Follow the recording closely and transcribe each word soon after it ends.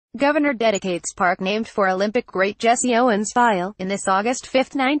Governor dedicates park named for Olympic great Jesse Owens. File. In this August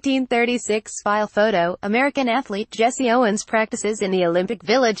 5, 1936 file photo, American athlete Jesse Owens practices in the Olympic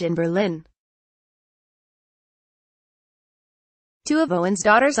Village in Berlin. Two of Owens'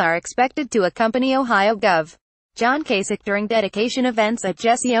 daughters are expected to accompany Ohio Gov. John Kasich during dedication events at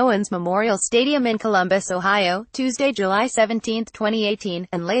Jesse Owens Memorial Stadium in Columbus, Ohio, Tuesday, July 17, 2018,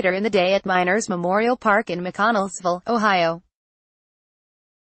 and later in the day at Miners Memorial Park in McConnelsville, Ohio.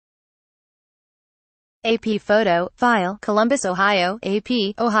 AP photo. File. Columbus, Ohio. AP.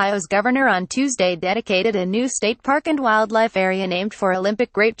 Ohio's governor on Tuesday dedicated a new state park and wildlife area named for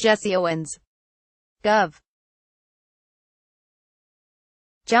Olympic great Jesse Owens. Gov.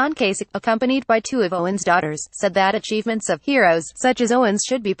 John Kasich, accompanied by two of Owens' daughters, said that achievements of heroes such as Owens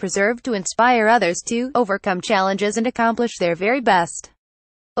should be preserved to inspire others to overcome challenges and accomplish their very best.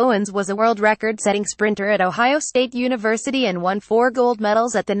 Owens was a world record-setting sprinter at Ohio State University and won 4 gold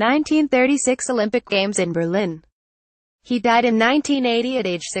medals at the 1936 Olympic Games in Berlin. He died in 1980 at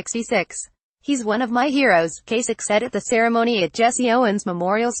age 66. "He's one of my heroes," Kasich said at the ceremony at Jesse Owens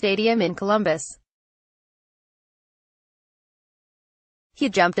Memorial Stadium in Columbus. He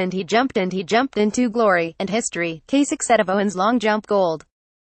jumped into glory and history," Kasich said of Owens' long jump gold.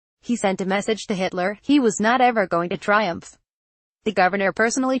 He sent a message to Hitler: he was not ever going to triumph. The governor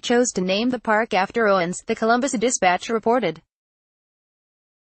personally chose to name the park after Owens, the Columbus Dispatch reported.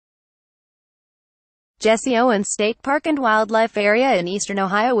 Jesse Owens State Park and Wildlife Area in eastern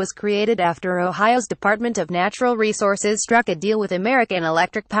Ohio was created after Ohio's Department of Natural Resources struck a deal with American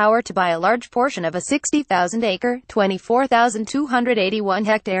Electric Power to buy a large portion of a 60,000-acre,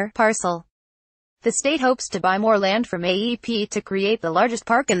 24,281-hectare parcel. The state hopes to buy more land from AEP to create the largest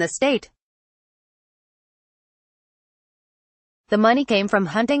park in the state. The money came from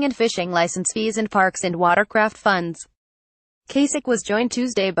hunting and fishing license fees and parks and watercraft funds. Kasich was joined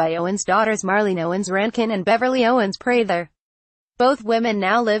Tuesday by Owens' daughters Marlene Owens Rankin and Beverly Owens Prather. Both women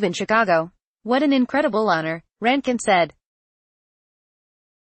now live in Chicago. "What an incredible honor," Rankin said.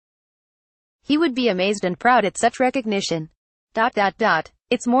 "He would be amazed and proud at such recognition.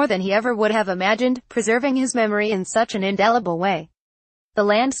 It's more than he ever would have imagined, preserving his memory in such an indelible way." The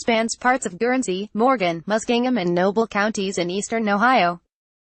land spans parts of Guernsey, Morgan, Muskingum and Noble counties in eastern Ohio.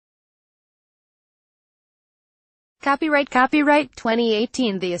 Copyright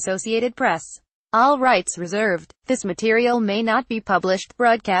 2018 The Associated Press. All rights reserved. This material may not be published,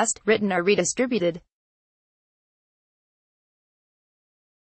 broadcast, written or redistributed.